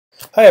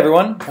Hi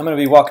everyone, I'm going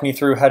to be walking you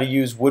through how to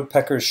use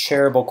Woodpecker's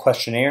Shareable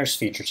Questionnaires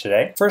feature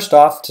today. First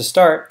off, to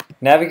start,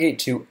 navigate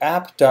to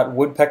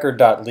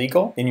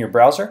app.woodpecker.legal in your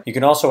browser. You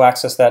can also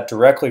access that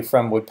directly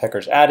from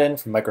Woodpecker's add-in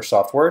from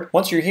Microsoft Word.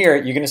 Once you're here,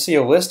 you're going to see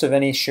a list of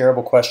any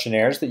shareable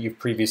questionnaires that you've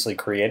previously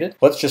created.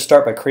 Let's just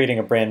start by creating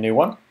a brand new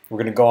one. We're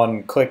going to go on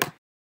and click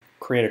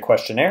Create a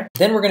Questionnaire.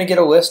 Then we're going to get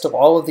a list of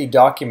all of the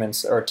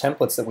documents or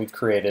templates that we've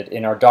created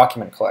in our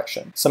document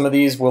collection. Some of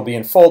these will be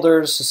in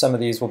folders, some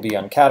of these will be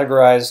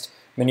uncategorized.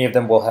 Many of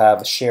them will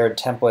have a shared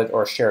template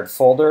or shared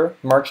folder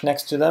marked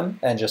next to them.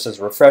 And just as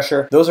a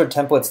refresher, those are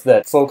templates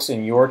that folks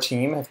in your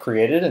team have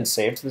created and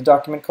saved to the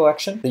document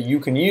collection that you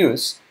can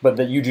use, but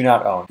that you do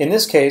not own. In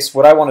this case,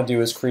 what I want to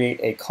do is create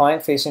a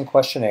client-facing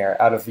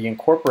questionnaire out of the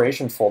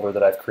incorporation folder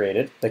that I've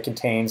created that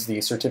contains the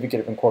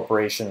certificate of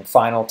incorporation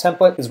final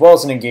template as well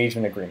as an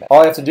engagement agreement.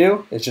 All I have to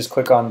do is just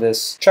click on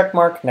this check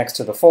mark next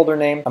to the folder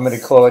name. I'm going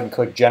to go ahead and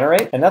click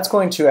generate, and that's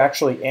going to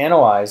actually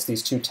analyze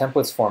these two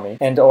templates for me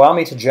and allow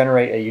me to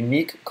generate a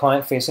unique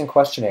client-facing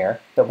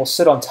questionnaire that will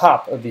sit on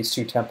top of these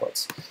two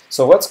templates.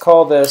 So let's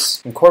call this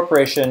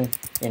incorporation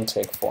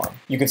intake form.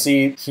 You can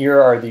see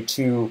here are the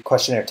two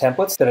questionnaire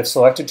templates that I've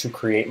selected to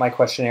create my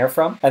questionnaire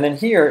from. And then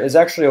here is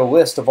actually a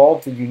list of all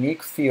of the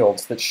unique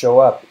fields that show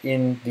up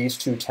in these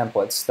two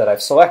templates that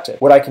I've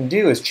selected. What I can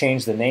do is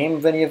change the name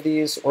of any of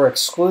these or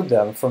exclude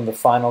them from the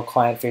final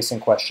client-facing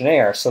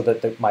questionnaire so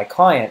that my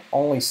client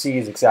only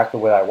sees exactly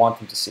what I want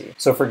them to see.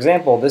 So for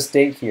example, this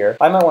date here,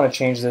 I might want to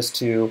change this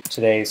to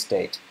today's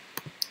date.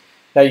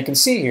 Now you can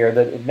see here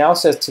that it now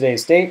says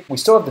today's date. We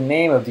still have the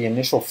name of the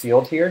initial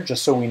field here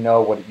just so we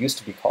know what it used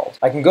to be called.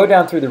 I can go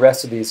down through the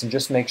rest of these and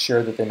just make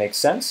sure that they make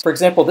sense. For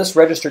example, this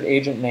registered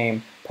agent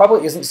name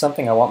probably isn't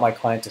something I want my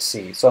client to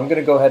see. So I'm going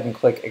to go ahead and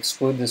click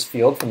exclude this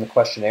field from the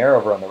questionnaire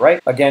over on the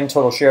right. Again,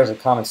 total shares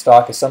of common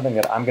stock is something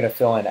that I'm going to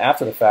fill in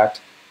after the fact,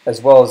 as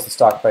well as the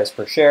stock price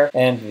per share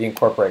and the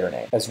incorporator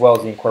name, as well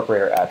as the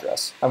incorporator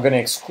address. I'm going to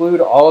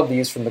exclude all of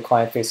these from the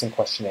client-facing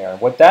questionnaire.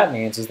 And what that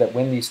means is that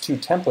when these two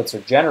templates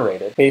are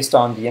generated based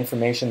on the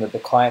information that the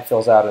client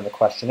fills out in the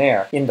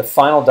questionnaire, in the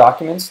final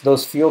documents,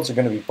 those fields are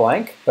going to be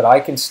blank, but I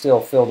can still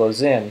fill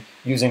those in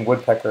using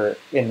Woodpecker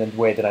in the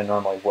way that I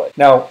normally would.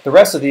 Now, the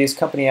rest of these,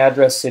 company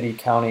address, city,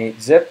 county,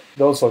 zip,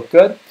 those look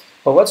good.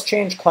 But let's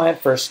change client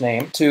first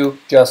name to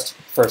just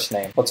first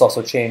name. Let's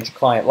also change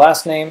client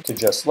last name to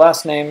just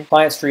last name,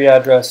 client street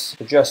address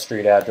to just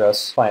street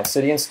address, client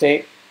city and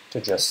state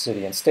to just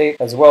city and state,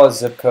 as well as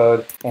zip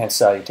code and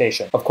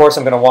salutation. Of course,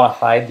 I'm going to want to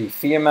hide the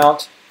fee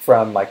amount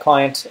from my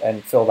client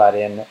and fill that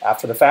in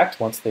after the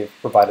fact once they've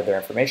provided their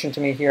information to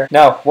me here.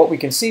 Now, what we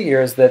can see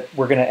here is that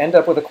we're going to end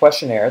up with a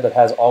questionnaire that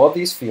has all of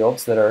these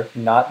fields that are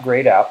not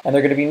grayed out, and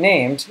they're going to be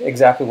named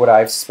exactly what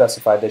I've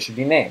specified they should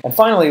be named. And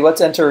finally, let's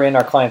enter in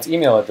our client's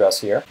email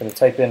address here. I'm going to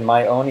type in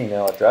my own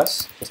email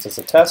address just as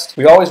a test.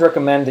 We always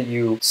recommend that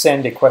you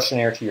send a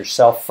questionnaire to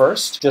yourself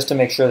first, just to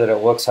make sure that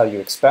it looks how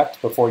you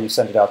expect before you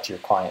send it out to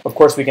your client. Of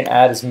course, we can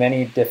add as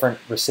many different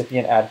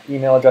recipient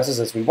email addresses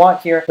as we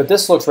want here, but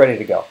this looks ready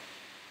to go.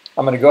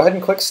 I'm going to go ahead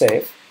and click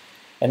Save,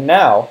 and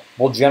now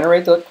we'll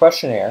generate the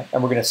questionnaire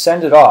and we're going to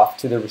send it off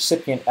to the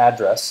recipient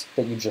address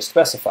that you just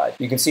specified.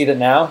 You can see that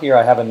now here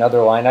I have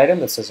another line item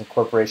that says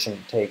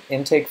incorporation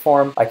intake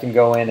form. I can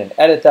go in and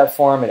edit that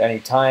form at any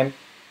time,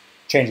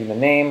 changing the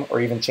name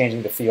or even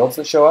changing the fields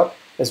that show up,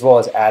 as well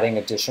as adding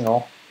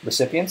additional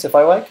recipients if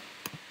I like.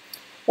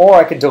 Or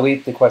I could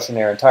delete the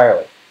questionnaire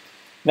entirely.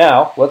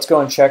 Now let's go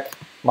and check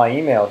my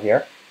email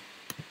here.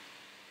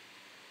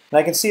 And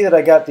I can see that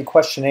I got the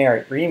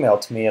questionnaire emailed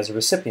to me as a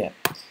recipient.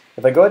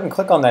 If I go ahead and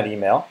click on that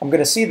email, I'm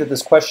going to see that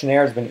this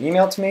questionnaire has been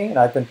emailed to me and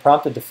I've been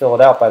prompted to fill it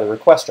out by the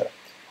requester.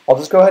 I'll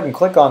just go ahead and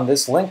click on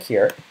this link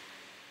here,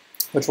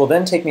 which will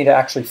then take me to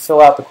actually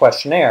fill out the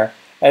questionnaire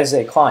as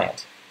a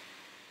client.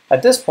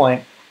 At this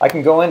point, I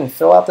can go in and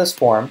fill out this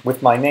form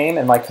with my name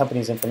and my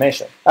company's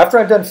information. After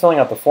I'm done filling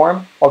out the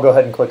form, I'll go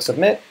ahead and click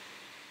Submit.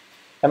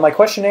 And my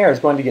questionnaire is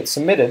going to get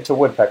submitted to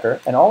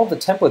Woodpecker, and all of the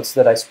templates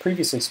that I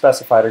previously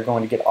specified are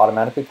going to get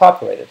automatically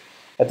populated.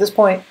 At this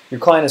point, your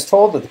client is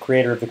told that the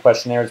creator of the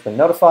questionnaire has been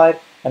notified,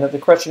 and that the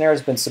questionnaire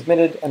has been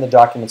submitted and the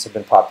documents have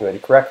been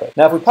populated correctly.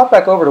 Now if we pop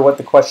back over to what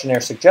the questionnaire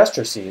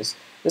suggester sees,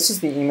 this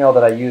is the email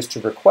that I used to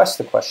request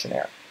the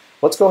questionnaire.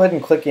 Let's go ahead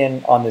and click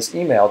in on this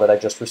email that I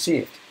just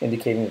received,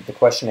 indicating that the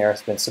questionnaire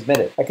has been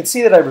submitted. I can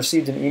see that I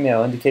received an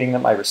email indicating that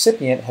my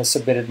recipient has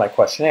submitted my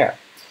questionnaire.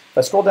 If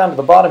I scroll down to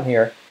the bottom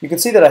here, you can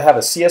see that I have a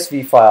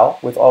CSV file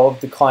with all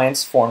of the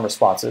client's form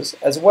responses,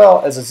 as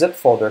well as a zip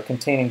folder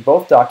containing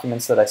both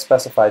documents that I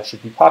specified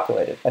should be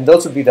populated. And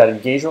those would be that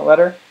engagement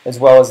letter, as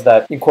well as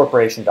that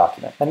incorporation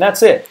document. And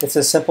that's it. It's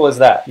as simple as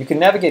that. You can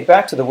navigate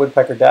back to the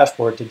Woodpecker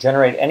dashboard to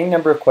generate any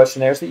number of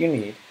questionnaires that you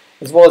need,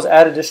 as well as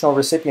add additional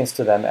recipients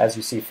to them as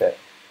you see fit.